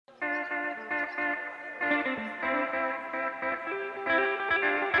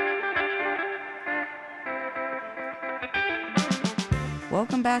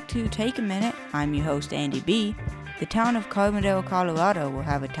welcome back to Take a Minute. I'm your host, Andy B. The Town of Carbondale, Colorado will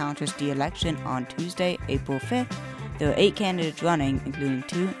have a town trustee election on Tuesday, April 5th. There are 8 candidates running, including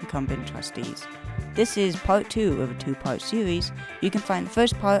 2 incumbent trustees. This is part 2 of a 2-part series. You can find the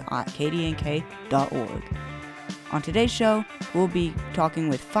first part at kdnk.org. On today's show, we'll be talking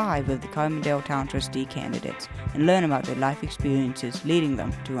with 5 of the Carbondale Town Trustee candidates and learn about their life experiences leading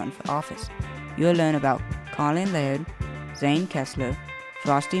them to run for office. You'll learn about Colin Laird, Zane Kessler,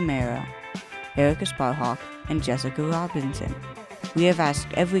 Frosty Merriott, Erica Sparhawk, and Jessica Robinson. We have asked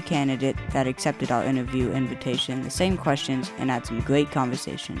every candidate that accepted our interview invitation the same questions and had some great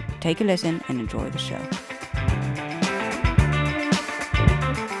conversation. Take a listen and enjoy the show.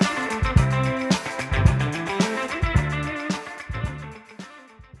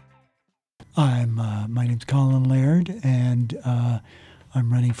 My name's Colin Laird, and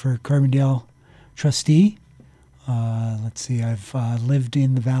I'm running for Carbondale Trustee. I've lived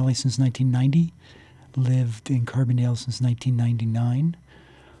in the Valley since 1990, lived in Carbondale since 1999,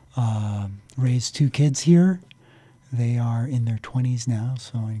 raised 2 kids here. They are in their 20s now,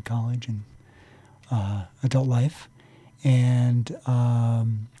 so in college and adult life. And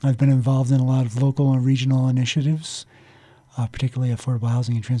I've been involved in a lot of local and regional initiatives, particularly affordable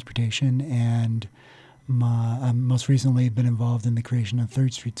housing and transportation, and most recently been involved in the creation of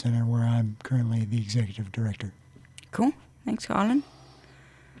 3rd Street Center, where I'm currently the executive director. Cool. Thanks, Colin.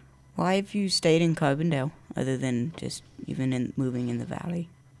 Why have you stayed in Carbondale, other than just even moving in the Valley?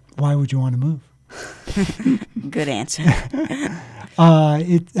 Why would you want to move? Good answer.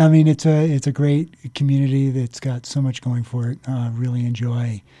 It's a great community that's got so much going for it. Really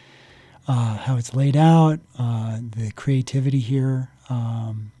enjoy how it's laid out, the creativity here.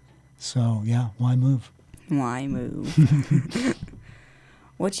 Why move? Why move?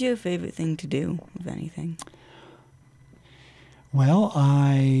 What's your favorite thing to do, if anything? Well,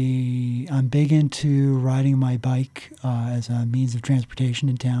 I'm big into riding my bike as a means of transportation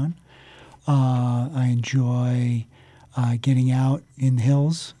in town. I enjoy getting out in the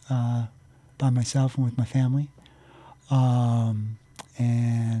hills by myself and with my family. And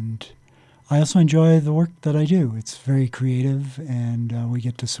I also enjoy the work that I do. It's very creative, and we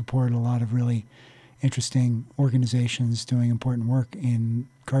get to support a lot of really interesting organizations doing important work in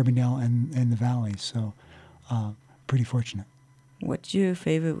Carbondale and the Valley. So pretty fortunate. What's your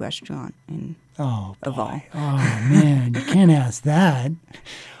favorite restaurant of all? Oh, man, you can't ask that.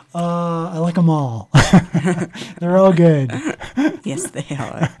 I like them all. They're all good. Yes, they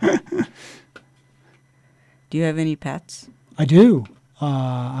are. Do you have any pets? I do.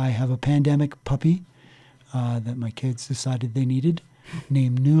 I have a pandemic puppy that my kids decided they needed,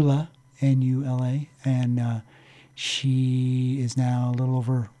 named Nula, N-U-L-A, and she is now a little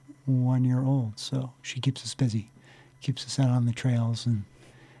over 1 year old, so she keeps us busy. Keeps us out on the trails and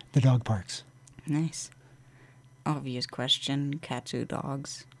the dog parks. Nice. Obvious question, cats or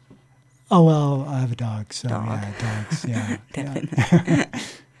dogs? Oh, well, I have a dog, so yeah, dogs, yeah. Definitely.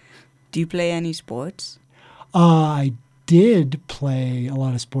 Do you play any sports? I did play a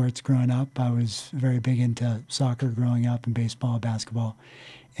lot of sports growing up. I was very big into soccer growing up, and baseball, basketball.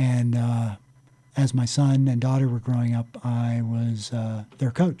 And as my son and daughter were growing up, I was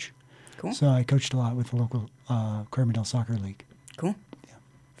their coach. Cool. So I coached a lot with the local Carbondale Soccer League. Cool. Yeah.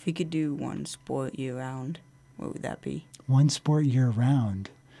 If you could do one sport year-round, what would that be? One sport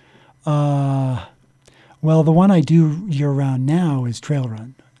year-round? Well, the one I do year-round now is trail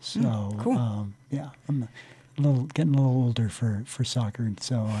run. So, cool. I'm getting a little older for soccer, and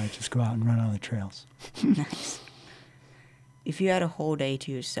so I just go out and run on the trails. Nice. If you had a whole day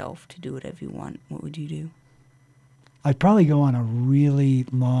to yourself to do whatever you want, what would you do? I'd probably go on a really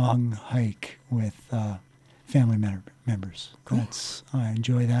long hike with family members. Cool. I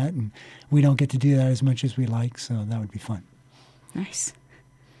enjoy that, and we don't get to do that as much as we like, so that would be fun. Nice.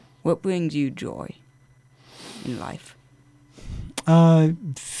 What brings you joy in life?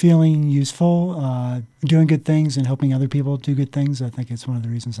 Feeling useful, doing good things, and helping other people do good things. I think it's one of the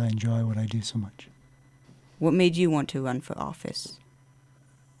reasons I enjoy what I do so much. What made you want to run for office?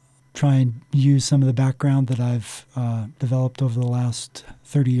 Try and use some of the background that I've developed over the last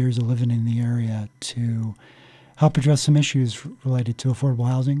 30 years of living in the area to help address some issues related to affordable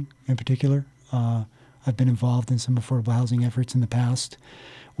housing in particular. I've been involved in some affordable housing efforts in the past.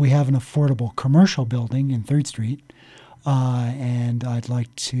 We have an affordable commercial building in 3rd Street, and I'd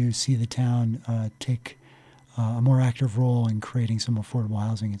like to see the town take a more active role in creating some affordable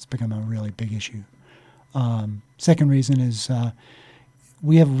housing. It's become a really big issue. Second reason is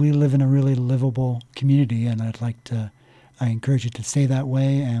we live in a really livable community, and I encourage it to stay that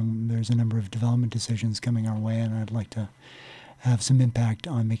way, and there's a number of development decisions coming our way, and I'd like to have some impact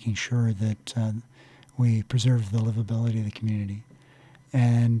on making sure that we preserve the livability of the community.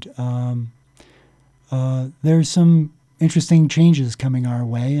 And there's some interesting changes coming our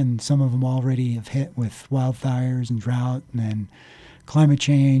way, and some of them already have hit with wildfires and drought and climate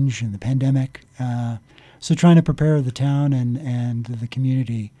change and the pandemic. So trying to prepare the town and the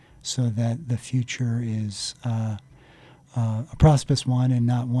community so that the future is a prosperous one and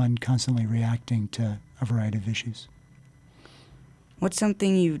not one constantly reacting to a variety of issues. What's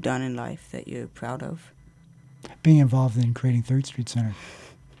something you've done in life that you're proud of? Being involved in creating Third Street Center.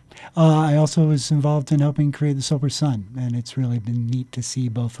 I also was involved in helping create the Sober Sun, and it's really been neat to see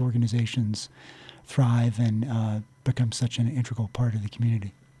both organizations thrive and become such an integral part of the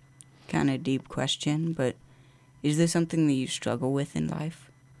community. Kind of deep question, but is there something that you struggle with in life?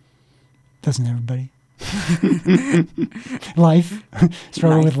 Doesn't everybody? Life?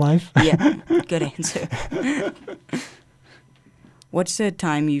 Struggle with life? Yeah, good answer. What's the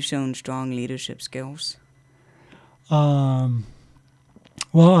time you've shown strong leadership skills? Well,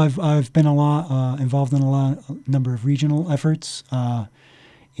 I've been involved in a number of regional efforts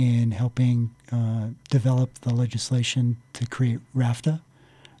in helping develop the legislation to create RAFTA.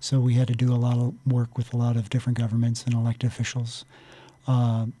 So we had to do a lot of work with a lot of different governments and elected officials.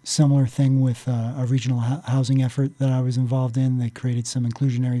 Similar thing with a regional housing effort that I was involved in. They created some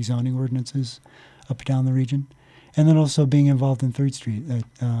inclusionary zoning ordinances up and down the region. And then also being involved in Third Street.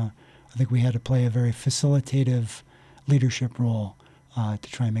 I think we had to play a very facilitative leadership role to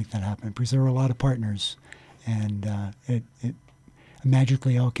try and make that happen, because there were a lot of partners, and it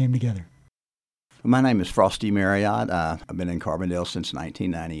magically all came together. My name is Frosty Merriott. I've been in Carbondale since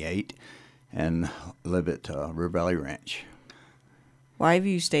 1998 and live at River Valley Ranch. Why have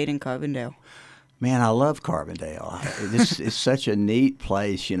you stayed in Carbondale? Man, I love Carbondale. It's such a neat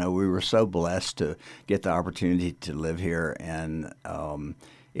place. You know, we were so blessed to get the opportunity to live here, and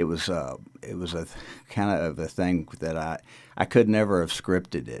it was a kind of a thing that I could never have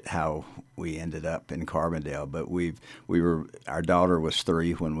scripted it how we ended up in Carbondale. But our daughter was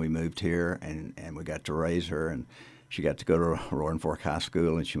 3 when we moved here, and we got to raise her, and she got to go to Roaring Fork High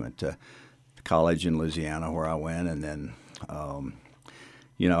School, and she went to college in Louisiana where I went, and then.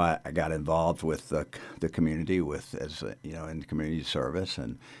 I got involved with the community in community service,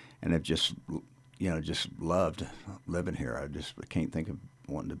 and have just loved living here. I can't think of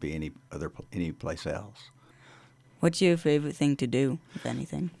wanting to be any place else. What's your favorite thing to do, if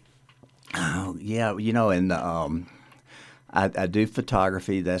anything? Oh, yeah, and I do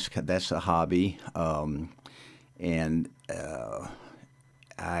photography. That's a hobby, and.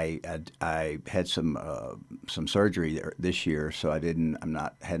 I had some surgery this year, so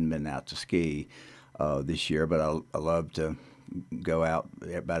hadn't been out to ski this year. But I love to go out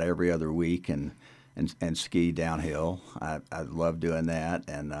about every other week and ski downhill. I love doing that,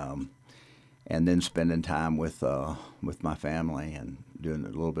 and then spending time with my family and doing a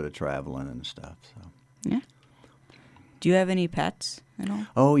little bit of traveling and stuff. So. Yeah. Do you have any pets at all?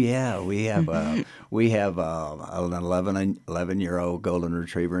 Oh yeah, we have an 11-year-old golden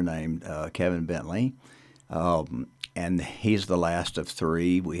retriever named Kevin Bentley, and he's the last of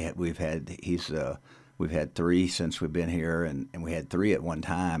 3. We've had 3 since we've been here, and we had 3 at one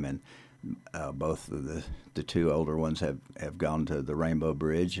time, and both of the 2 older ones have gone to the Rainbow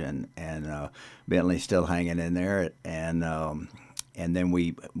Bridge, and Bentley's still hanging in there, and then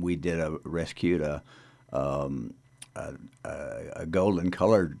we rescued a golden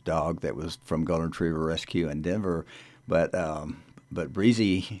colored dog that was from Golden Retriever Rescue in Denver, but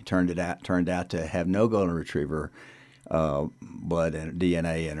Breezy turned out to have no Golden Retriever blood and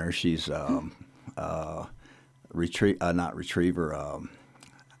DNA in her. She's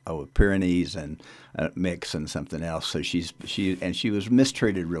Pyrenees and mix and something else. So she was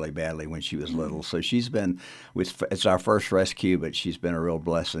mistreated really badly when she was little. So it's our first rescue, but she's been a real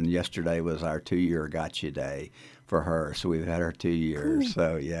blessing. Yesterday was our 2-year gotcha day for her. So we've had her 2 years. Cool.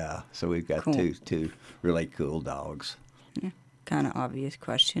 So yeah. So we've got two really cool dogs. Yeah. Kind of obvious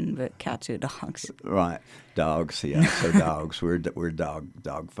question, but cats or dogs? Right. Dogs, yeah. So dogs. We're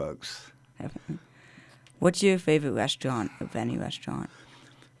dog folks. Definitely. What's your favorite restaurant, of any restaurant?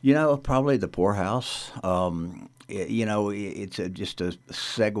 Probably the Poorhouse. It's just a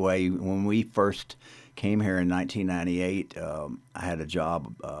segue. When we first came here in 1998, I had a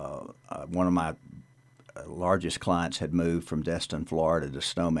job. One of my largest clients had moved from Destin, Florida to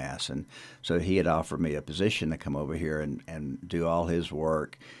Snowmass, and so he had offered me a position to come over here and do all his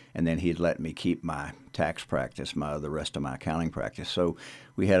work, and then he'd let me keep my tax practice, the rest of my accounting practice. So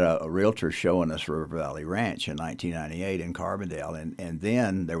we had a realtor showing us River Valley Ranch in 1998 in Carbondale, and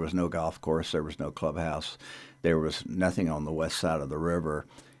then there was no golf course, there was no clubhouse, there was nothing on the west side of the river.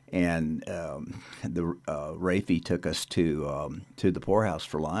 And Rafi took us to the poorhouse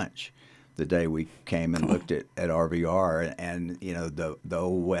for lunch the day we came and looked at RVR, and the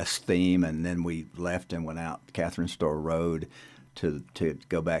old West theme, and then we left and went out Catherine Store Road to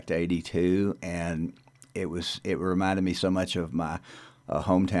go back to 82, and it reminded me so much of my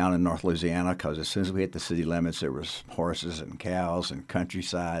hometown in North Louisiana, because as soon as we hit the city limits, there was horses and cows and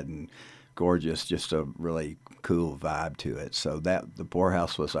countryside and gorgeous, just a really cool vibe to it. So the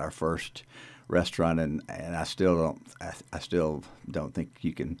poorhouse was our first restaurant, and I still don't think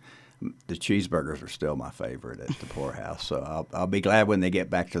you can. The cheeseburgers are still my favorite at the poorhouse. So I'll be glad when they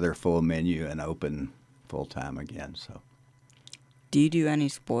get back to their full menu and open full time again. So, do you do any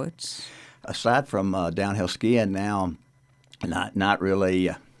sports aside from downhill skiing now? Not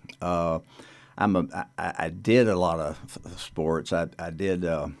really. I did a lot of sports. I did.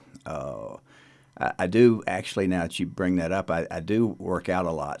 I do actually. Now that you bring that up, I do work out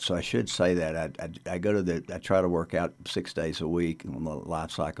a lot. So I should say that I try to work out 6 days a week on the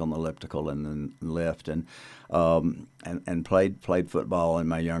life cycle, and the elliptical, and then lift, and played football in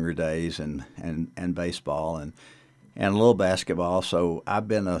my younger days, and baseball, and a little basketball. So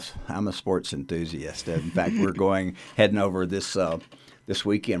I'm a sports enthusiast. In fact, we're heading over this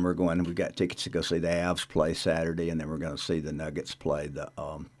weekend. We've got tickets to go see the Avs play Saturday, and then we're going to see the Nuggets play the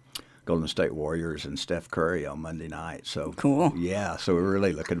Golden State Warriors and Steph Curry on Monday night. So cool. Yeah, so we're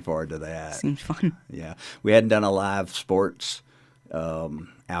really looking forward to that. Seems fun. Yeah, we hadn't done a live sports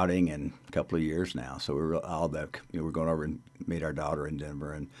outing in a couple of years now. So we're going over and meet our daughter in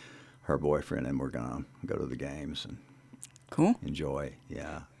Denver and her boyfriend, and we're gonna go to the games and cool enjoy.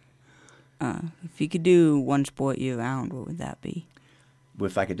 Yeah. If you could do one sport year round, what would that be?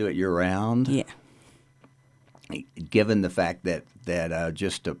 If I could do it year round? Yeah. Given the fact that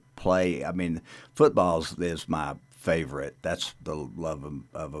just to play, I mean, football is my favorite. That's the love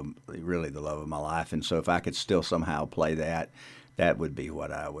really the love of my life. And so if I could still somehow play that would be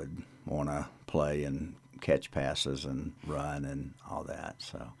what I would want to play, and catch passes and run and all that.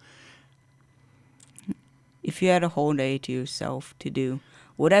 So, if you had a whole day to yourself to do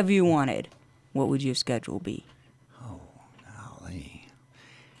whatever you wanted, what would your schedule be? Oh, golly.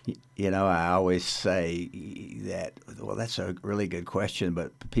 I always say that, well, that's a really good question,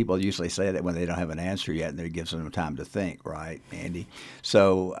 but people usually say that when they don't have an answer yet, and it gives them time to think, right, Andy?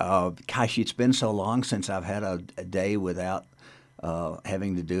 So, gosh, it's been so long since I've had a day without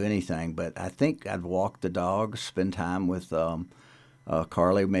having to do anything, but I think I'd walk the dogs, spend time with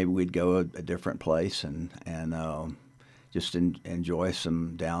Carly. Maybe we'd go a different place and just enjoy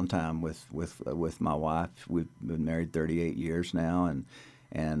some downtime with my wife. We've been married 38 years now, and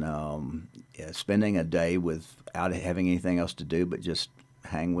spending a day without having anything else to do but just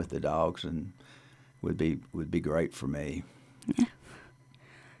hang with the dogs and would be great for me. Yeah.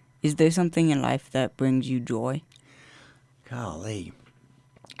 Is there something in life that brings you joy? Golly,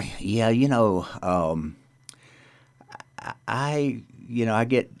 yeah, I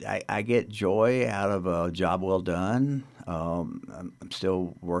get joy out of a job well done. I'm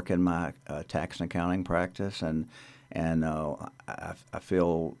still working my tax and accounting practice, and I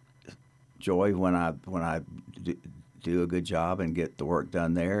feel joy when I do a good job and get the work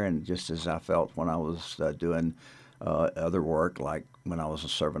done there, and just as I felt when I was doing other work, like when I was a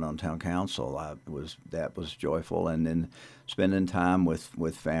servant on town council, that was joyful, and then spending time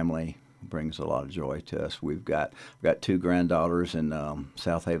with family brings a lot of joy to us. We've got two granddaughters in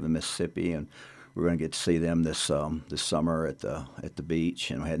South Haven, Mississippi, and we're going to get to see them this summer at the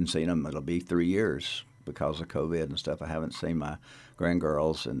beach, and we hadn't seen them. It'll be 3 years because of COVID and stuff. I haven't seen my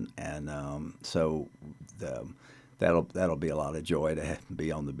grandgirls, and so that'll be a lot of joy to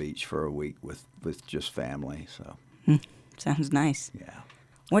be on the beach for a week with just family. So sounds nice. Yeah.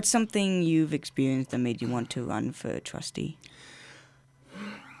 What's something you've experienced that made you want to run for trustee?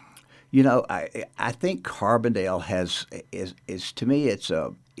 I think Carbondale is to me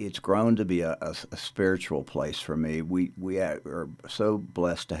it's grown to be a spiritual place for me. We are so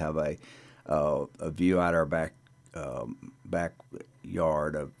blessed to have a view out our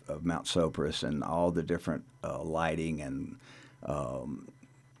backyard of Mount Sopris and all the different lighting and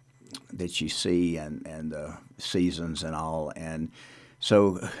that you see and the seasons and all. And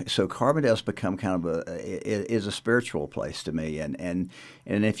so Carbondale's become kind of is a spiritual place to me, and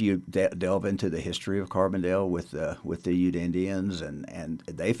if you delve into the history of Carbondale with the Ute Indians, and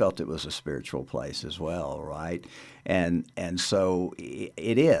they felt it was a spiritual place as well, right? And so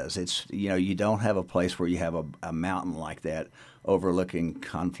it is. It's, you don't have a place where you have a mountain like that overlooking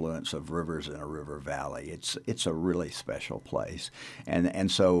confluence of rivers in a river valley. It's a really special place,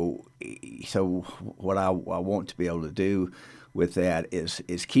 and so what I want to be able to do with that is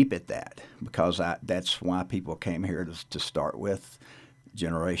keep it that, because that's why people came here to start with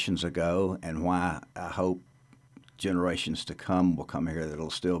generations ago, and why I hope generations to come will come here. That'll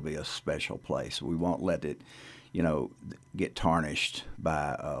still be a special place. We won't let it, get tarnished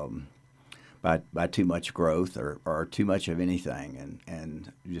by too much growth or too much of anything,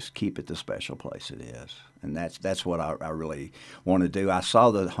 and just keep it the special place it is. And that's what I really want to do. I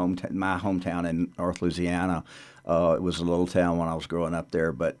saw my hometown in North Louisiana. It was a little town when I was growing up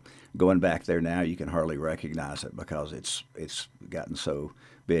there, but going back there now, you can hardly recognize it because it's gotten so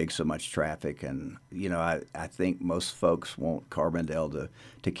big, so much traffic, and I think most folks want Carbondale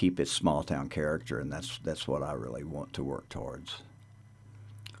to keep its small town character, and that's what I really want to work towards.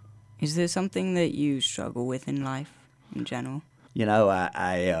 Is there something that you struggle with in life in general?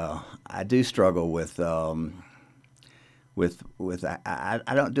 I do struggle with I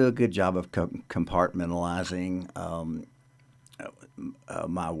don't do a good job of compartmentalizing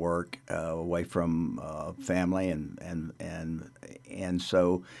my work away from family, and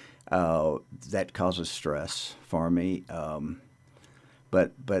so that causes stress for me.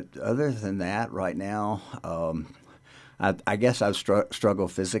 But other than that, right now, I guess I've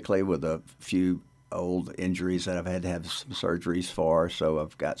struggled physically with a few old injuries that I've had to have some surgeries for, so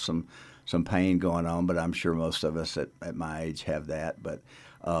I've got some pain going on, but I'm sure most of us at my age have that. But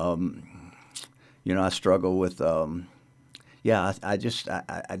I struggle with I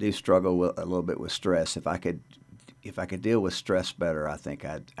do struggle with a little bit with stress. If I could deal with stress better, I think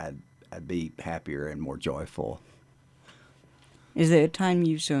I'd be happier and more joyful. Is there a time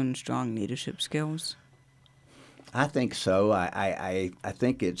you've shown strong leadership skills? I think so. I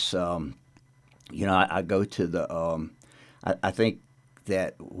think it's I go to the I think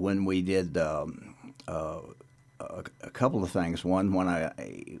that when we did a couple of things. One, when I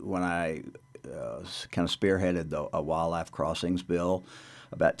kind of spearheaded a wildlife crossings bill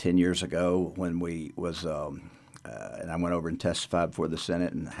about 10 years ago, when we was and I went over and testified before the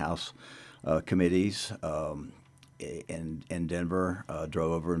Senate and House committees in Denver.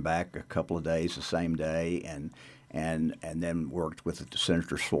 Drove over and back a couple of days the same day, and then worked with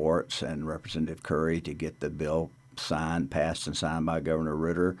Senator Swartz and Representative Curry to get the bill passed and signed by Governor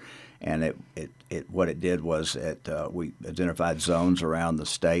Ritter. And what it did was we identified zones around the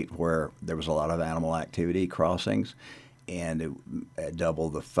state where there was a lot of animal activity crossings, and it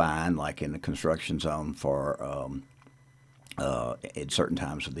doubled the fine, like in the construction zone for at certain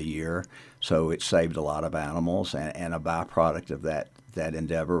times of the year. So it saved a lot of animals, and a byproduct of that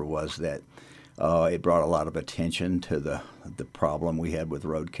endeavor was that it brought a lot of attention to the problem we had with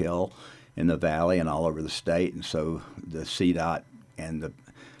roadkill in the valley and all over the state. And so the CDOT and the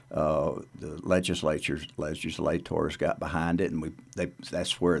legislators got behind it, and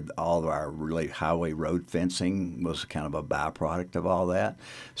that's where all of our really highway road fencing was kind of a byproduct of all that.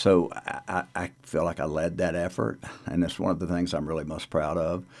 So I feel like I led that effort, and it's one of the things I'm really most proud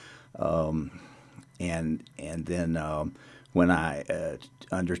of. And then when I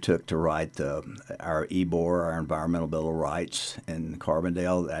undertook to write our EBOR, our Environmental Bill of Rights in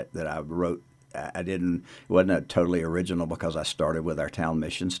Carbondale, that I wrote, it wasn't totally original because I started with our town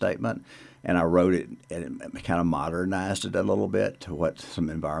mission statement, and I wrote it and kind of modernized it a little bit to some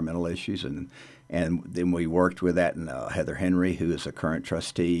environmental issues, and then we worked with that, and Heather Henry, who is a current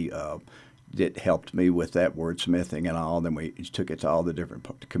trustee, helped me with that wordsmithing and all. Then we took it to all the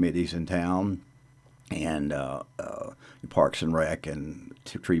different committees in town, and Parks and Rec and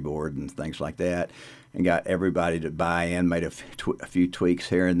Tree Board and things like that, and got everybody to buy in, made a few tweaks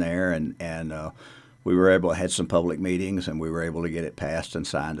here and there, and we were able to have some public meetings, and we were able to get it passed and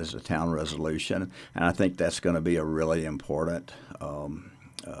signed as a town resolution. And I think that's going to be a really important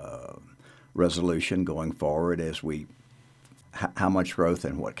resolution going forward, as how much growth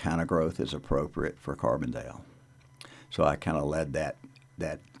and what kind of growth is appropriate for Carbondale. So I kind of led that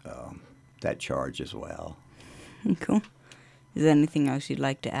charge as well. Cool. Is there anything else you'd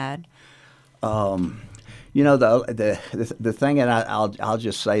like to add? The thing, and I'll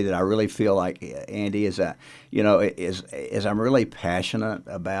just say that I really feel like, Andy, is that is I'm really passionate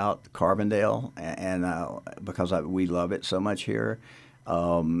about Carbondale, and because we love it so much here,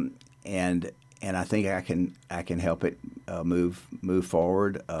 and I think I can help it move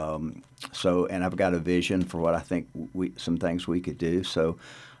forward. And I've got a vision for what I think some things we could do. So,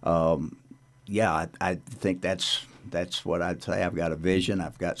 I think that's what I'd say. I've got a vision.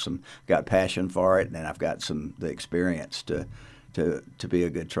 I've got passion for it, and I've got the experience to be a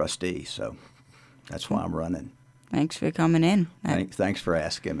good trustee. So that's why I'm running. Thanks for coming in. Thanks for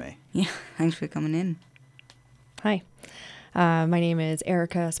asking me. Yeah, thanks for coming in. Hi, my name is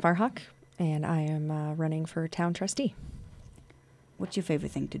Erica Sparhawk, and I am running for town trustee. What's your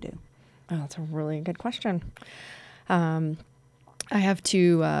favorite thing to do? Oh, that's a really good question. I have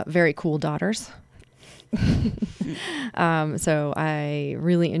two very cool daughters. So I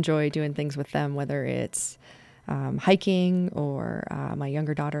really enjoy doing things with them, whether it's hiking or my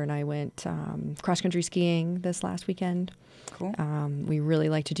younger daughter and I went cross-country skiing this last weekend. Cool. We really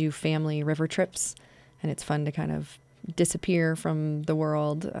like to do family river trips, and it's fun to kind of disappear from the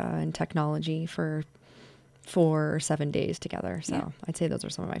world and technology for 4 or 7 days together. So I'd say those are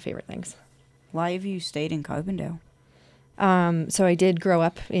some of my favorite things. Why have you stayed in Carbondale? So I did grow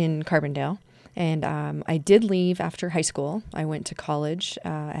up in Carbondale, and I did leave after high school. I went to college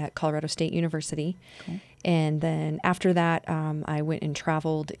at Colorado State University. Cool. And then after that, I went and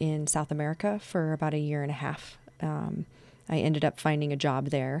traveled in South America for about 1.5 years. I ended up finding a job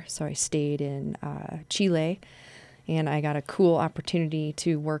there. So I stayed in Chile, and I got a cool opportunity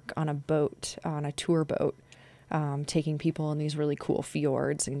to work on a tour boat, taking people in these really cool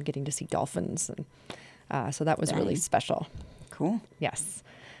fjords and getting to see dolphins. And so that was really special. Cool. Yes.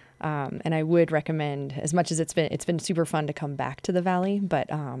 And I would recommend, as much as it's been super fun to come back to the Valley, but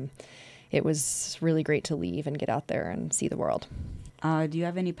it was really great to leave and get out there and see the world. Do you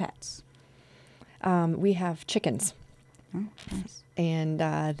have any pets? We have chickens. Oh, nice. And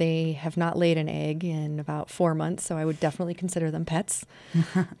they have not laid an egg in about 4 months, so I would definitely consider them pets.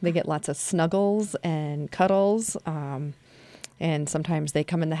 They get lots of snuggles and cuddles, and sometimes they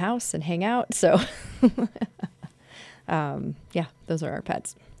come in the house and hang out. So, those are our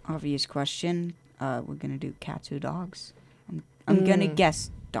pets. Obvious question. We're going to do cats or dogs? I'm going to guess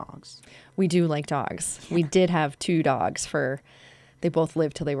dogs. We do like dogs. We did have 2 dogs they both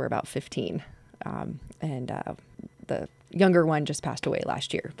lived till they were about 15. And the younger one just passed away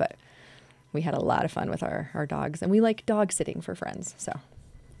last year, but we had a lot of fun with our dogs, and we like dog sitting for friends. So,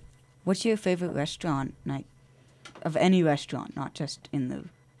 what's your favorite restaurant, of any restaurant, not just in the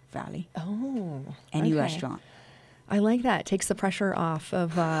Valley? Oh, any okay. restaurant. I like that. It takes the pressure off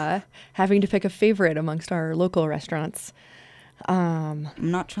of having to pick a favorite amongst our local restaurants. I'm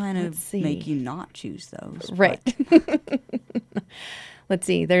not trying to make you not choose those. Right. Let's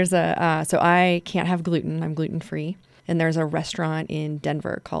see. There's so I can't have gluten. I'm gluten-free. And there's a restaurant in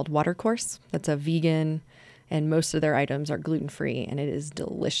Denver called Watercourse that's a vegan, and most of their items are gluten-free, and it is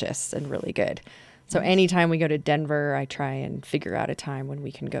delicious and really good. So anytime we go to Denver, I try and figure out a time when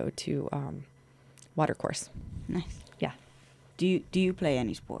we can go to Watercourse. Nice. Yeah. Do you play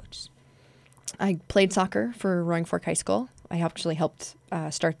any sports? I played soccer for Roaring Fork High School. I actually helped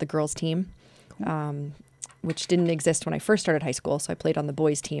start the girls' team, which didn't exist when I first started high school. So I played on the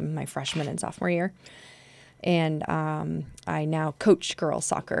boys' team my freshman and sophomore year. And I now coach girls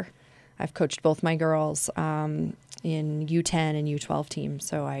soccer. I've coached both my girls in U10 and U12 teams.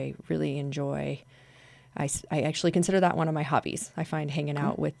 So I really enjoy, I actually consider that one of my hobbies. I find hanging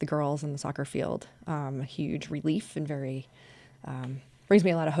out with the girls in the soccer field a huge relief and brings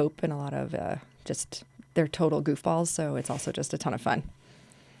me a lot of hope and a lot of just they're total goofballs. So it's also just a ton of fun.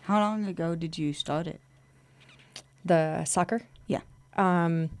 How long ago did you start it? The soccer? Yeah.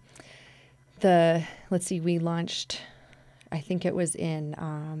 Let's see, we launched, I think it was in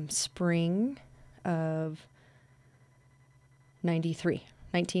spring of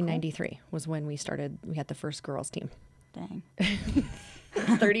 1993 was when we started. We had the first girls team. Dang.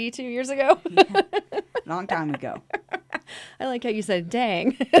 32 years ago. Yeah. Long time ago. I like how you said,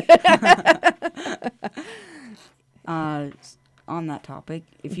 dang. On that topic,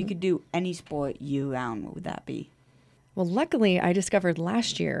 if you could do any sport year-round, what would that be? Well, luckily, I discovered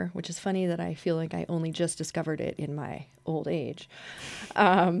last year, which is funny that I feel like I only just discovered it in my old age.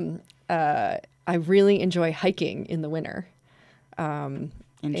 I really enjoy hiking in the winter.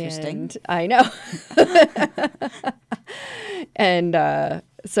 Interesting. And I know. And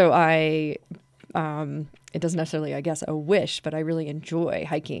so it doesn't necessarily, I guess, a wish, but I really enjoy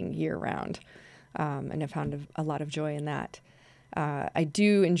hiking year round. And I've found a lot of joy in that. I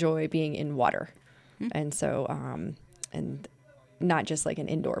do enjoy being in water. And so, and not just like an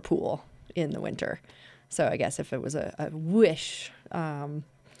indoor pool in the winter. So I guess if it was a wish,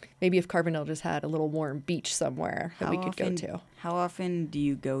 maybe if Carbondale just had a little warm beach somewhere that we could go to. How often do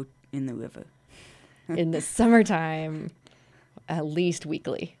you go in the river? In the summertime, at least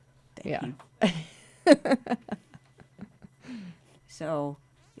weekly. Yeah. So,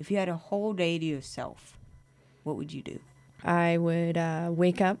 if you had a whole day to yourself, what would you do? I would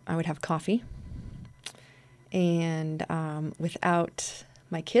wake up, I would have coffee. And without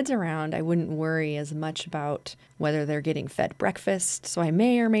my kids around, I wouldn't worry as much about whether they're getting fed breakfast. So I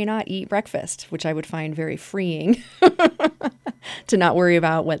may or may not eat breakfast, which I would find very freeing to not worry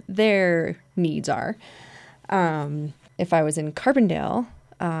about what their needs are. If I was in Carbondale,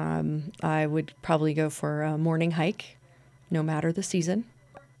 I would probably go for a morning hike, no matter the season.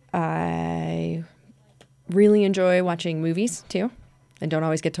 I really enjoy watching movies, too. I don't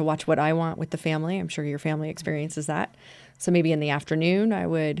always get to watch what I want with the family. I'm sure your family experiences that. So maybe in the afternoon,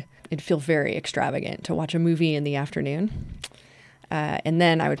 it'd feel very extravagant to watch a movie in the afternoon. And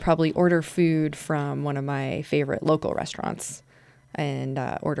then I would probably order food from one of my favorite local restaurants and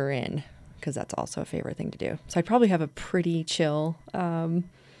order in, because that's also a favorite thing to do. So I'd probably have a pretty chill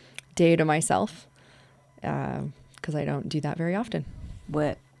day to myself, because I don't do that very often.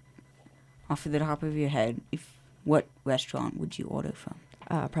 What, off of the top of your head, what restaurant would you order from?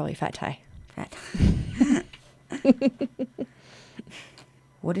 Probably Fat Thai. Fat.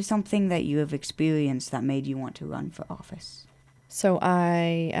 What is something that you have experienced that made you want to run for office? So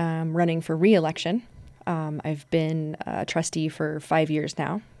I am running for re-election. I've been a trustee for 5 years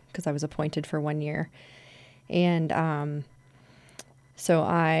now, because I was appointed for 1 year. And so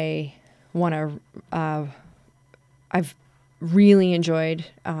I want to, I've really enjoyed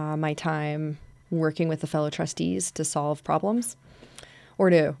my time working with the fellow trustees to solve problems, or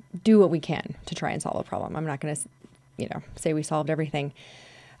to do what we can to try and solve a problem. I'm not going to, say we solved everything.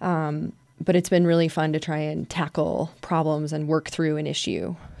 But it's been really fun to try and tackle problems and work through an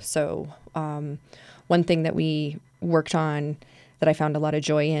issue. So one thing that we worked on that I found a lot of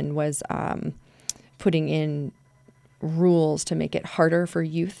joy in was putting in rules to make it harder for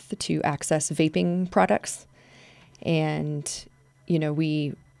youth to access vaping products. And,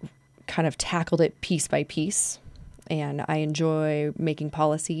 we kind of tackled it piece by piece. And I enjoy making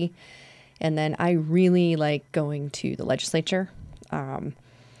policy. And then I really like going to the legislature.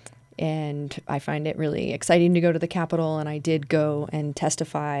 And I find it really exciting to go to the Capitol. And I did go and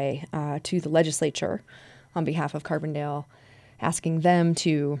testify to the legislature on behalf of Carbondale, asking them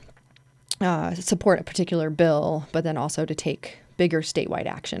to support a particular bill, but then also to take bigger statewide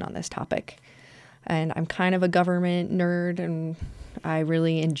action on this topic. And I'm kind of a government nerd, and I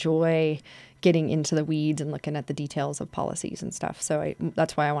really enjoy getting into the weeds and looking at the details of policies and stuff. So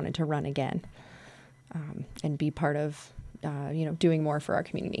that's why I wanted to run again and be part of, doing more for our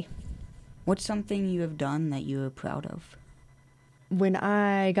community. What's something you have done that you are proud of? When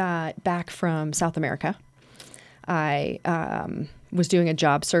I got back from South America, I was doing a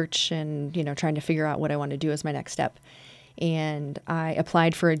job search and, trying to figure out what I wanted to do as my next step. And I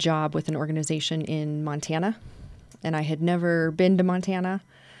applied for a job with an organization in Montana. And I had never been to Montana,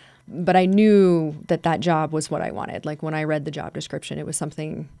 but I knew that job was what I wanted. Like when I read the job description, it was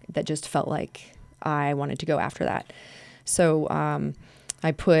something that just felt like I wanted to go after that. So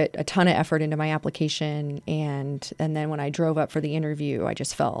I put a ton of effort into my application, and then when I drove up for the interview, I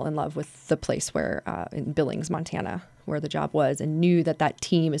just fell in love with the place where in Billings, Montana, where the job was, and knew that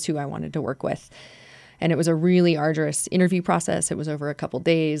team is who I wanted to work with. And it was a really arduous interview process. It was over a couple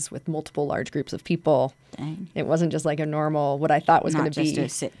days with multiple large groups of people. Dang. It wasn't just like a normal, what I thought was going to be. Not just a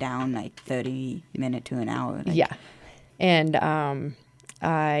sit down, 30 minute to an hour. Yeah. And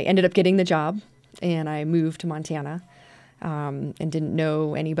I ended up getting the job, and I moved to Montana and didn't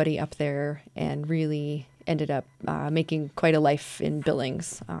know anybody up there, and really ended up making quite a life in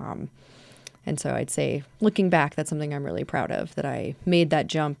Billings. And so I'd say, looking back, that's something I'm really proud of, that I made that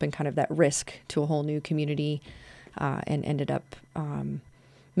jump and kind of that risk to a whole new community and ended up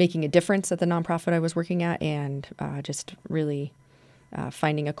making a difference at the nonprofit I was working at, and just really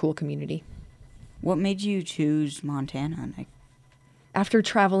finding a cool community. What made you choose Montana? After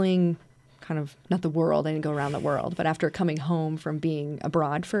traveling kind of, not the world, I didn't go around the world, but after coming home from being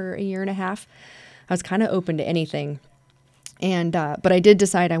abroad for a year and a half, I was kind of open to anything. And but I did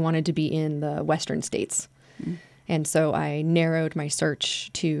decide I wanted to be in the western states. Mm. And so I narrowed my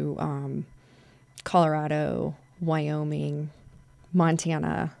search to Colorado, Wyoming,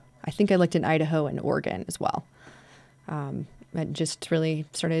 Montana. I think I looked in Idaho and Oregon as well. I just really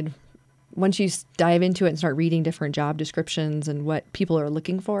started, once you dive into it and start reading different job descriptions and what people are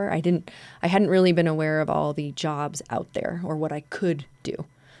looking for, I hadn't really been aware of all the jobs out there or what I could do.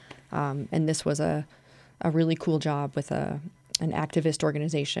 And this was a really cool job with an activist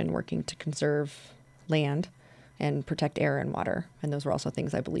organization working to conserve land and protect air and water. And those were also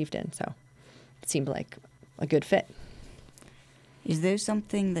things I believed in. So it seemed like a good fit. Is there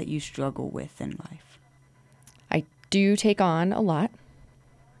something that you struggle with in life? I do take on a lot,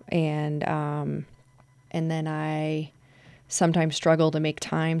 and then I sometimes struggle to make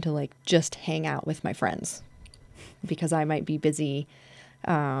time to like just hang out with my friends because I might be busy,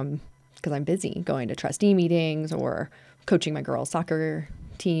 because I'm busy going to trustee meetings or coaching my girls' soccer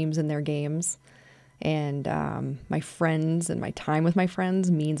teams and their games. And my friends and my time with my friends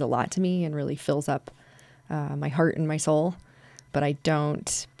means a lot to me and really fills up my heart and my soul. But I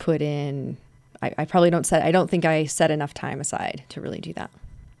don't put in, I don't think I set enough time aside to really do that.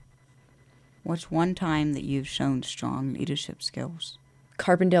 What's one time that you've shown strong leadership skills?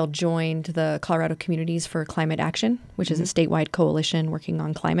 Carbondale joined the Colorado Communities for Climate Action, which is a statewide coalition working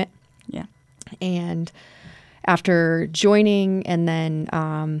on climate. Yeah. And after joining and then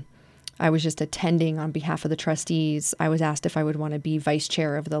I was just attending on behalf of the trustees, I was asked if I would want to be vice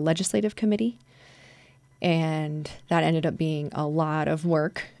chair of the legislative committee. And that ended up being a lot of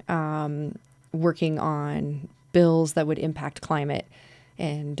work, working on bills that would impact climate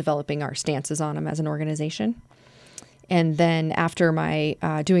and developing our stances on them as an organization. And then after my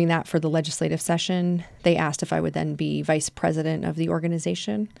doing that for the legislative session, they asked if I would then be vice president of the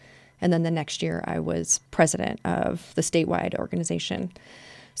organization. And then the next year I was president of the statewide organization.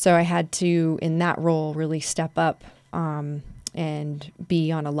 So I had to, in that role, really step up and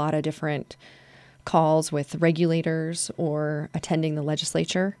be on a lot of different calls with regulators or attending the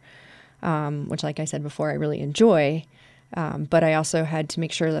legislature, which, like I said before, I really enjoy. But I also had to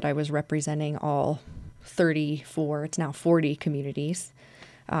make sure that I was representing all 34, it's now 40 communities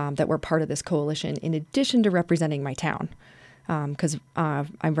that were part of this coalition, in addition to representing my town. Because I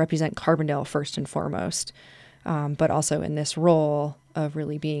represent Carbondale first and foremost, but also in this role of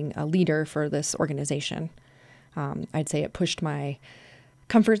really being a leader for this organization. I'd say it pushed my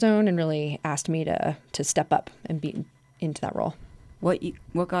comfort zone and really asked me to step up and be into that role. What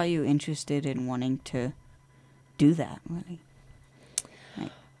got you interested in wanting to do that, really?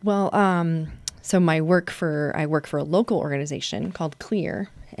 Like, Well, so I work for a local organization called CLEAR,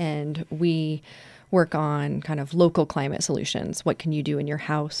 and we work on kind of local climate solutions. What can you do in your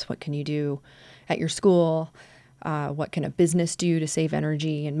house? What can you do at your school? What can a business do to save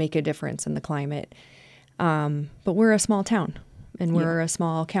energy and make a difference in the climate? But we're a small town and we're a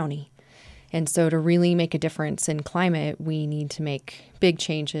small county. And so to really make a difference in climate, we need to make big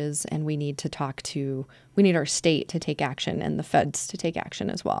changes, and we need our state to take action and the feds to take action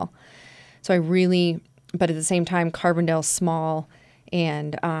as well. So but at the same time, Carbondale's small,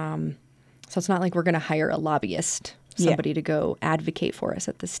 and so it's not like we're going to hire a lobbyist, somebody to go advocate for us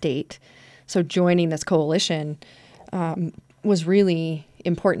at the state. So joining this coalition was really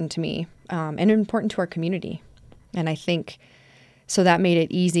important to me and important to our community. And I think so that made it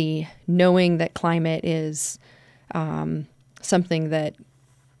easy, knowing that climate is something that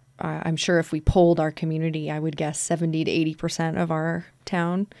I'm sure if we polled our community, I would guess 70 to 80% of our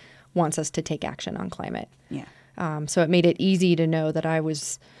town wants us to take action on climate. yeah. So it made it easy to know that I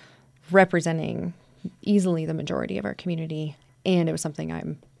was representing easily the majority of our community, and it was something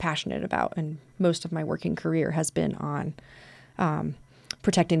I'm passionate about. And most of my working career has been on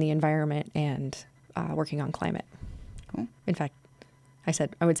protecting the environment and working on climate. Cool. In fact,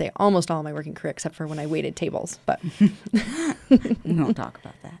 I would say almost all my working career, except for when I waited tables. But We won't talk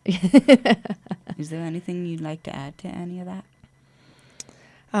about that. Is there anything you'd like to add to any of that?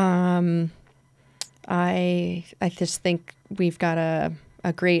 I just think we've got a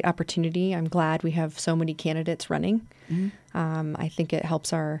great opportunity. I'm glad we have so many candidates running. Mm-hmm. I think it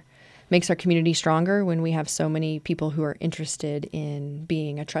makes our community stronger when we have so many people who are interested in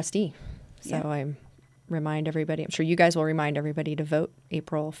being a trustee. So Yeah. remind everybody, I'm sure you guys will remind everybody to vote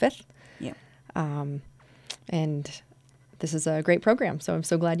April 5th. Yeah. And this is a great program, so I'm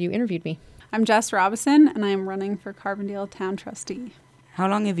so glad you interviewed me. I'm Jess Robison, and I am running for Carbondale Town Trustee. How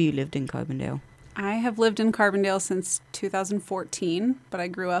long have you lived in Carbondale? I have lived in Carbondale since 2014, but I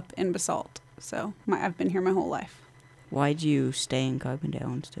grew up in Basalt, so I've been here my whole life. Why'd you stay in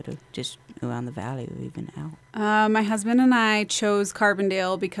Carbondale instead of just around the valley or even out? My husband and I chose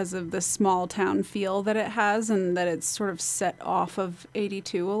Carbondale because of the small town feel that it has, and that it's sort of set off of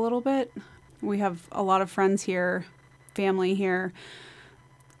 82 a little bit. We have a lot of friends here, family here,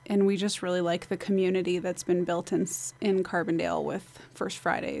 and we just really like the community that's been built in Carbondale with First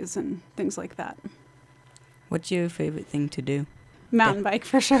Fridays and things like that. What's your favorite thing to do? Mountain bike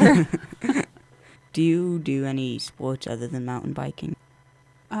for sure. Do you do any sports other than mountain biking?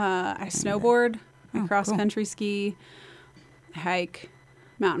 I snowboard, I Oh, cross-country ski, hike,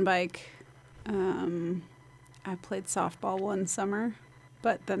 mountain bike. I played softball one summer.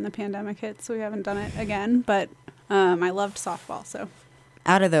 but then the pandemic hit, so we haven't done it again. But I loved softball, so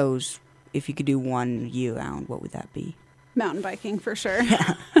Out of those, if you could do one year round, what would that be? mountain biking for sure.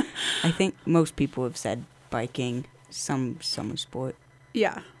 I think most people have said biking, some summer sport.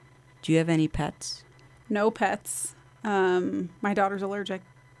 Yeah. Do you have any pets? No pets. My daughter's allergic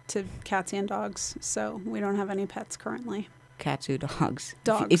to cats and dogs, so we don't have any pets currently. Cats or dogs?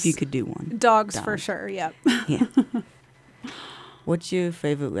 Dogs. If you could do one. Dogs for Dog. sure, yep. Yeah. What's your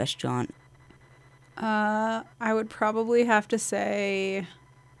favorite restaurant? I would probably have to say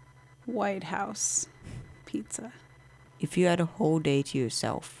White House Pizza. If you had a whole day to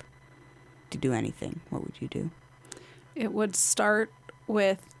yourself to do anything, what would you do? It would start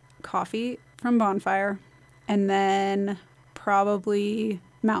with coffee from Bonfire, and then probably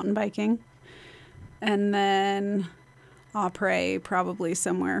mountain biking, and then après probably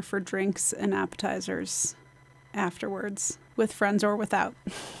somewhere for drinks and appetizers afterwards, with friends or without.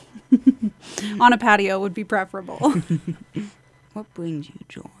 On a patio would be preferable. What brings you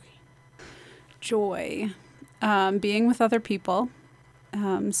joy? Joy. Being with other people,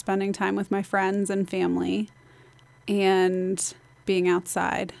 spending time with my friends and family, and being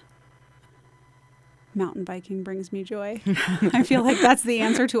outside. Mountain biking brings me joy. I feel like that's the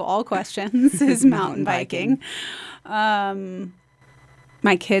answer to all questions is mountain biking. My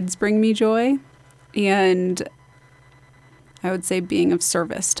kids bring me joy, and I would say being of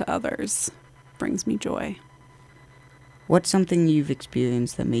service to others brings me joy. What's something you've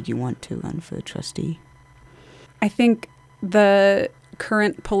experienced that made you want to run for a trustee? I think the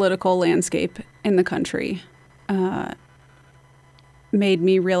current political landscape in the country made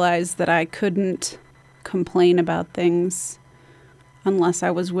me realize that I couldn't complain about things unless I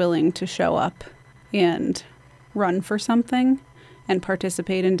was willing to show up and run for something and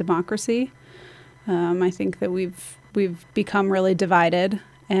participate in democracy. I think that we've become really divided,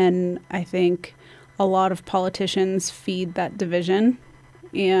 and I think a lot of politicians feed that division,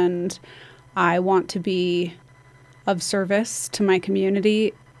 and I want to be of service to my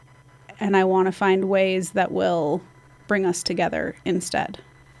community, and I want to find ways that will bring us together instead.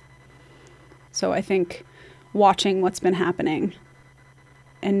 So I think watching what's been happening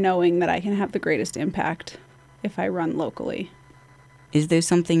and knowing that I can have the greatest impact if I run locally. Is there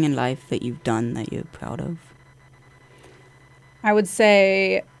something in life that you've done that you're proud of? I would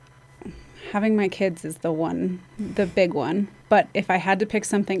say having my kids is the big one. But if I had to pick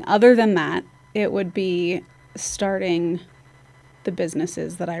something other than that, it would be starting the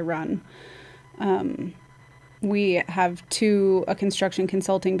businesses that I run. We have a construction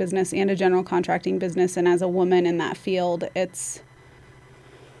consulting business and a general contracting business. And as a woman in that field, it's,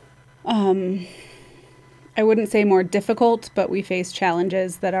 I wouldn't say more difficult, but we face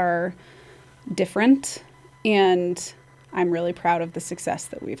challenges that are different. And I'm really proud of the success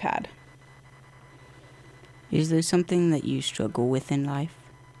that we've had. Is there something that you struggle with in life?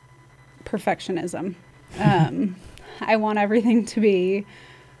 Perfectionism. I want everything to be...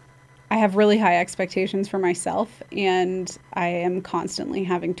 I have really high expectations for myself, and I am constantly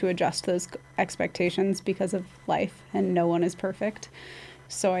having to adjust those expectations because of life, and no one is perfect.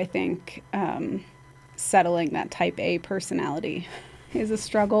 So I think settling that type A personality is a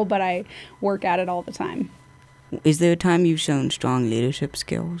struggle, but I work at it all the time. Is there a time you've shown strong leadership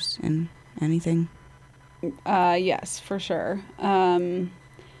skills in anything? Yes, for sure.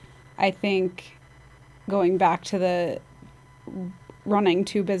 I think going back to the running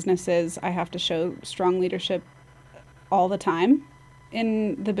two businesses, I have to show strong leadership all the time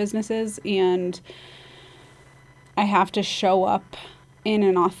in the businesses, and I have to show up in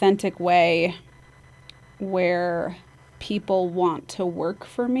an authentic way where people want to work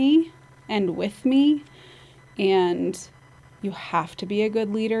for me and with me, and you have to be a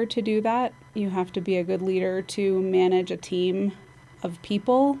good leader to do that. You have to be a good leader to manage a team of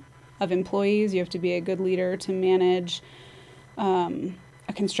people, of employees. You have to be a good leader to manage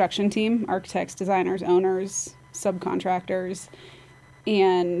a construction team, architects, designers, owners, subcontractors.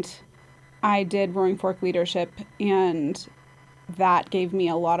 And I did Roaring Fork Leadership, and that gave me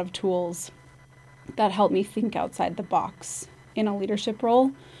a lot of tools that helped me think outside the box in a leadership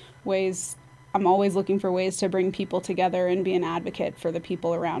role. I'm always looking for ways to bring people together and be an advocate for the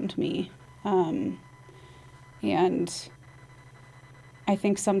people around me. And I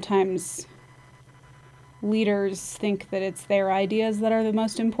think sometimes leaders think that it's their ideas that are the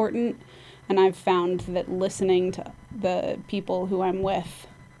most important, and I've found that listening to the people who I'm with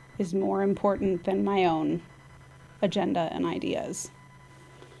is more important than my own agenda and ideas.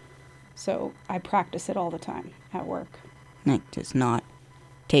 So I practice it all the time at work. Like just not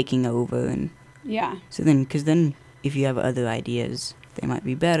taking over and... Yeah. So then, because then if you have other ideas, they might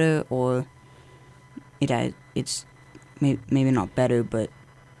be better, or it's maybe not better, but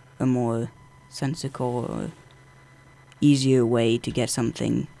a more sensical or easier way to get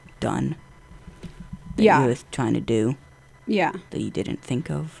something done that you're trying to do Yeah. that you didn't think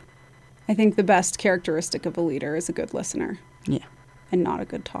of. I think the best characteristic of a leader is a good listener. Yeah. And not a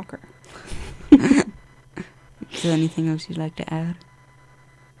good talker. Is there anything else you'd like to add?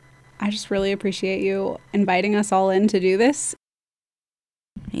 I just really appreciate you inviting us all in to do this.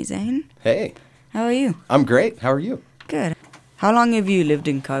 Hey, Zane. Hey, How are you? I'm great. How are you? Good. How long have you lived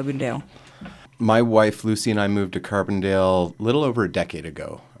in Carbondale? My wife, Lucy, and I moved to Carbondale a little over a decade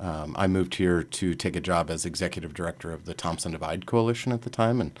ago. I moved here to take a job as executive director of the Thompson Divide Coalition at the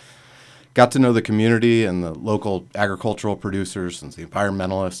time, and got to know the community and the local agricultural producers and the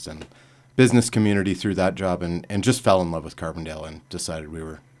environmentalists and business community through that job, and just fell in love with Carbondale and decided we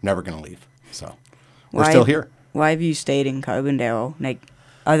were never going to leave. So we're still here. Why have you stayed in Carbondale,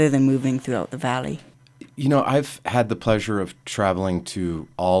 other than moving throughout the valley? You know, I've had the pleasure of traveling to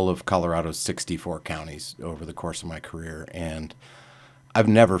all of Colorado's 64 counties over the course of my career, and I've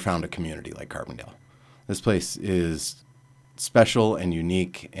never found a community like Carbondale. This place is special and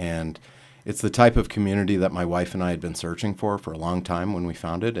unique, and it's the type of community that my wife and I had been searching for a long time when we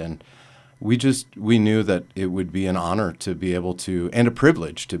found it, and we knew that it would be an honor to be able to, and a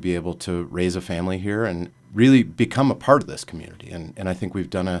privilege to be able to raise a family here and really become a part of this community. And I think we've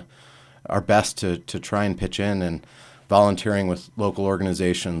done our best to try and pitch in, and volunteering with local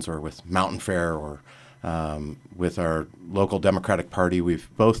organizations or with Mountain Fair or with our local Democratic Party. We've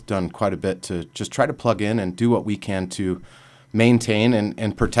both done quite a bit to just try to plug in and do what we can to maintain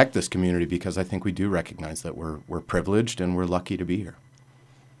and protect this community, because I think we do recognize that we're privileged and we're lucky to be here.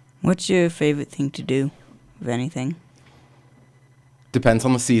 What's your favorite thing to do, if anything? Depends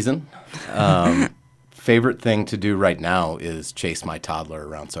on the season. Favorite thing to do right now is chase my toddler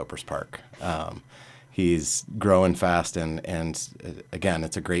around Soapers Park. He's growing fast, and again,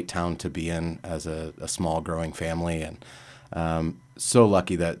 it's a great town to be in as a small growing family, and so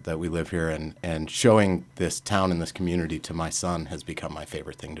lucky that we live here, and showing this town and this community to my son has become my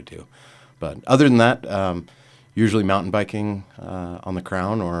favorite thing to do. But other than that, usually mountain biking on the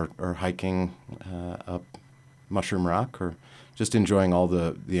Crown, or hiking up Mushroom Rock, or just enjoying all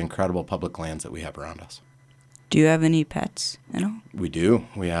the incredible public lands that we have around us. Do you have any pets at all? We do.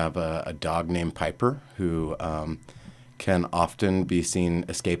 We have a dog named Piper who can often be seen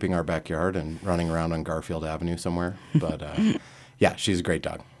escaping our backyard and running around on Garfield Avenue somewhere. But yeah, she's a great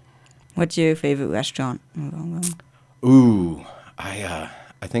dog. What's your favorite restaurant? Ooh, I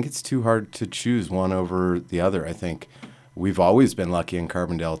think it's too hard to choose one over the other. I think we've always been lucky in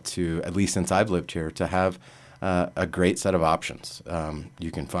Carbondale to, at least since I've lived here, to have a great set of options.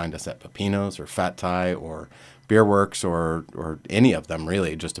 You can find us at Pepino's or Fat Thai or Beer Works or any of them,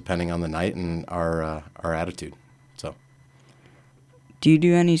 really, just depending on the night and our attitude. So, do you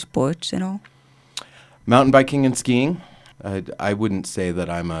do any sports at all? Mountain biking and skiing. I wouldn't say that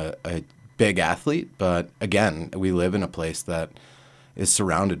I'm a big athlete, but again, we live in a place that is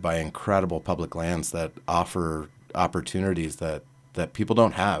surrounded by incredible public lands that offer opportunities that people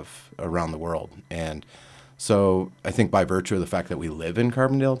don't have around the world. And so I think by virtue of the fact that we live in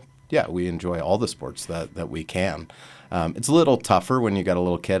Carbondale, yeah, we enjoy all the sports that we can. It's a little tougher when you got a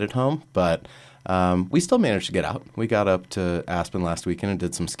little kid at home, but we still managed to get out. We got up to Aspen last weekend and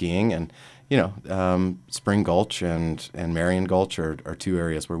did some skiing, and Spring Gulch and Marion Gulch are two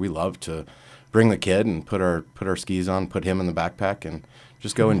areas where we love to bring the kid and put our skis on, put him in the backpack, and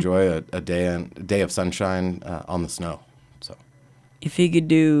just go enjoy a day of sunshine on the snow. So, if you could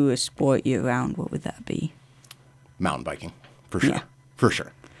do a sport year round, what would that be? Mountain biking, for sure. Yeah. For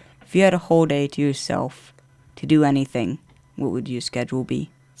sure. If you had a whole day to yourself to do anything, what would your schedule be?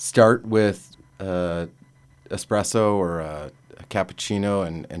 Start with espresso or a cappuccino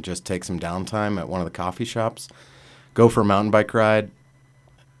and just take some downtime at one of the coffee shops. Go for a mountain bike ride.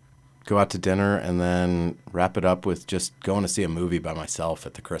 Go out to dinner, and then wrap it up with just going to see a movie by myself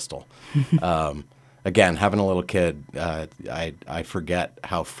at the Crystal. Again, having a little kid, I forget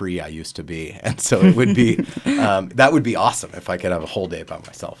how free I used to be, and so it would be that would be awesome if I could have a whole day by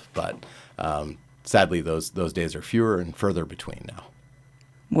myself. But sadly, those days are fewer and further between now.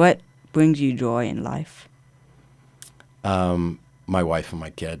 What brings you joy in life? My wife and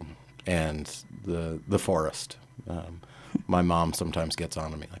my kid, and the forest. My mom sometimes gets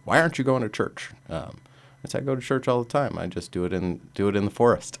on to me like, "Why aren't you going to church?" I say, "I go to church all the time. I just do it in the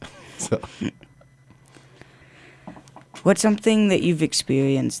forest." So. What's something that you've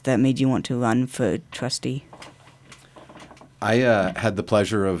experienced that made you want to run for trustee? I had the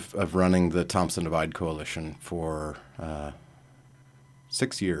pleasure of running the Thompson Divide Coalition for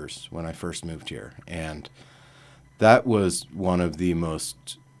 6 years when I first moved here. And that was one of the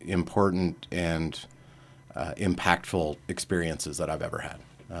most important and impactful experiences that I've ever had.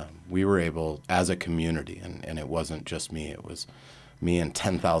 We were able, as a community, and it wasn't just me, it was me and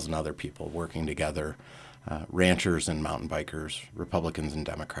 10,000 other people working together, ranchers and mountain bikers, Republicans and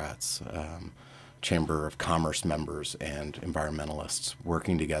Democrats, Chamber of Commerce members and environmentalists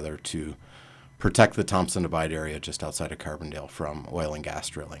working together to protect the Thompson Divide area just outside of Carbondale from oil and gas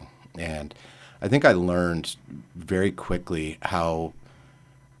drilling. And I think I learned very quickly how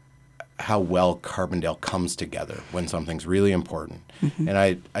well Carbondale comes together when something's really important. Mm-hmm. And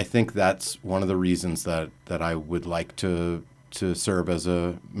I think that's one of the reasons that I would like to serve as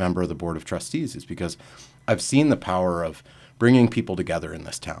a member of the Board of Trustees, is because I've seen the power of bringing people together in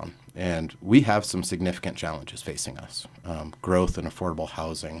this town. And we have some significant challenges facing us. Growth and affordable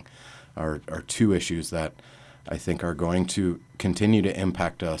housing are two issues that I think are going to continue to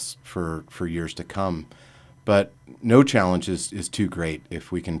impact us for years to come. But no challenge is too great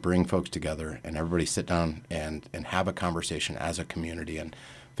if we can bring folks together and everybody sit down and have a conversation as a community and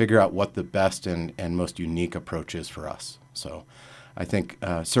figure out what the best and most unique approach is for us. So I think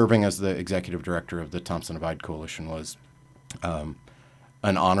serving as the executive director of the Thompson Divide Coalition was an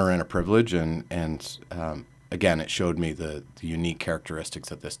honor and a privilege. And again, it showed me the unique characteristics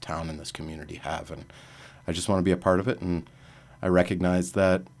that this town and this community have. And I just want to be a part of it. And I recognize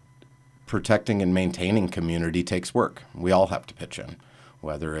that protecting and maintaining community takes work. We all have to pitch in,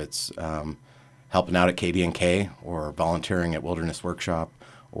 whether it's helping out at KD&K or volunteering at Wilderness Workshop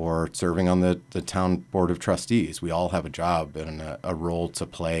or serving on the town board of trustees. We all have a job and a role to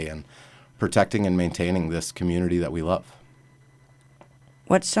play in protecting and maintaining this community that we love.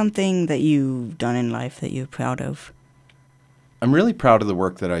 What's something that you've done in life that you're proud of? I'm really proud of the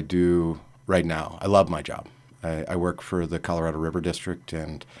work that I do right now. I love my job. I work for the Colorado River District,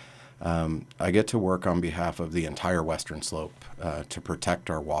 and I get to work on behalf of the entire Western Slope to protect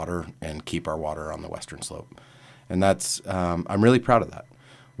our water and keep our water on the Western Slope. And that's I'm really proud of that.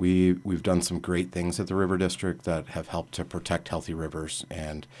 We've done some great things at the River District that have helped to protect healthy rivers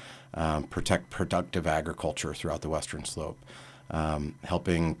and protect productive agriculture throughout the Western Slope,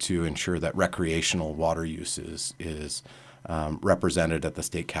 helping to ensure that recreational water use is represented at the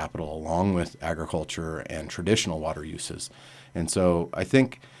state capitol along with agriculture and traditional water uses. And so I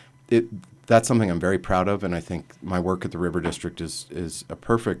think that's something I'm very proud of, and I think my work at the River District is a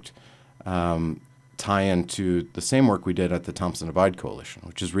perfect tie-in to the same work we did at the Thompson Divide Coalition,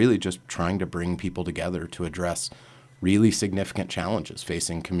 which is really just trying to bring people together to address really significant challenges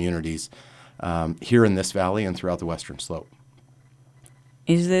facing communities here in this valley and throughout the Western Slope.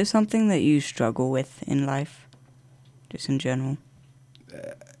 Is there something that you struggle with in life, just in general?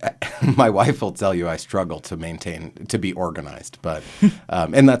 My wife will tell you I struggle to be organized, but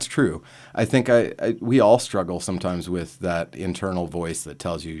and that's true. I think we all struggle sometimes with that internal voice that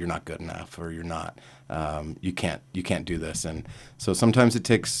tells you you're not good enough or you're not, you can't do this. And so sometimes it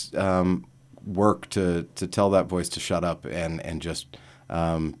takes work to tell that voice to shut up and just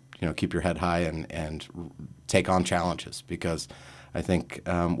keep your head high and take on challenges, because I think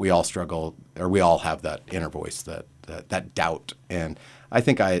we all struggle, or we all have that inner voice, that doubt. And I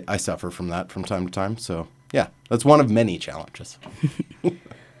think I suffer from that from time to time. So, yeah, that's one of many challenges.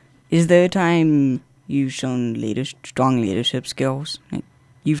 Is there a time you've shown strong leadership skills? Like,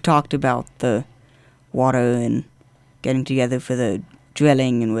 you've talked about the water and getting together for the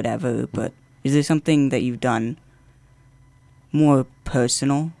drilling and whatever, but is there something that you've done more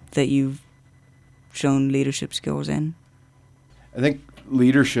personal that you've shown leadership skills in? I think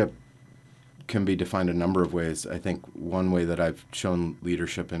leadership can be defined a number of ways. I think one way that I've shown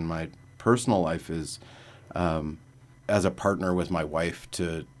leadership in my personal life is as a partner with my wife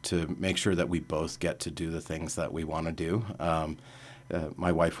to make sure that we both get to do the things that we want to do.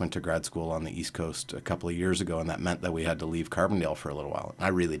 My wife went to grad school on the East Coast a couple of years ago, and that meant that we had to leave Carbondale for a little while. I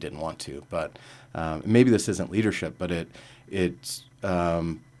really didn't want to, but maybe this isn't leadership, but it's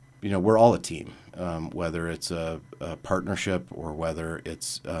we're all a team, whether it's a partnership or whether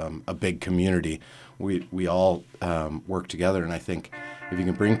it's a big community. We all work together, and I think if you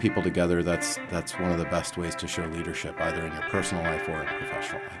can bring people together, that's one of the best ways to show leadership, either in your personal life or in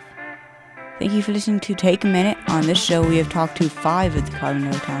professional life. Thank you for listening to Take a Minute. On this show, we have talked to 5 of the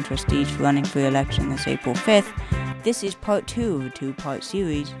Carbondale Town Trustees running for election this April 5th. This is part 2 of a 2-part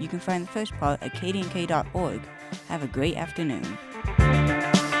series. You can find the first part at kdnk.org. Have a great afternoon.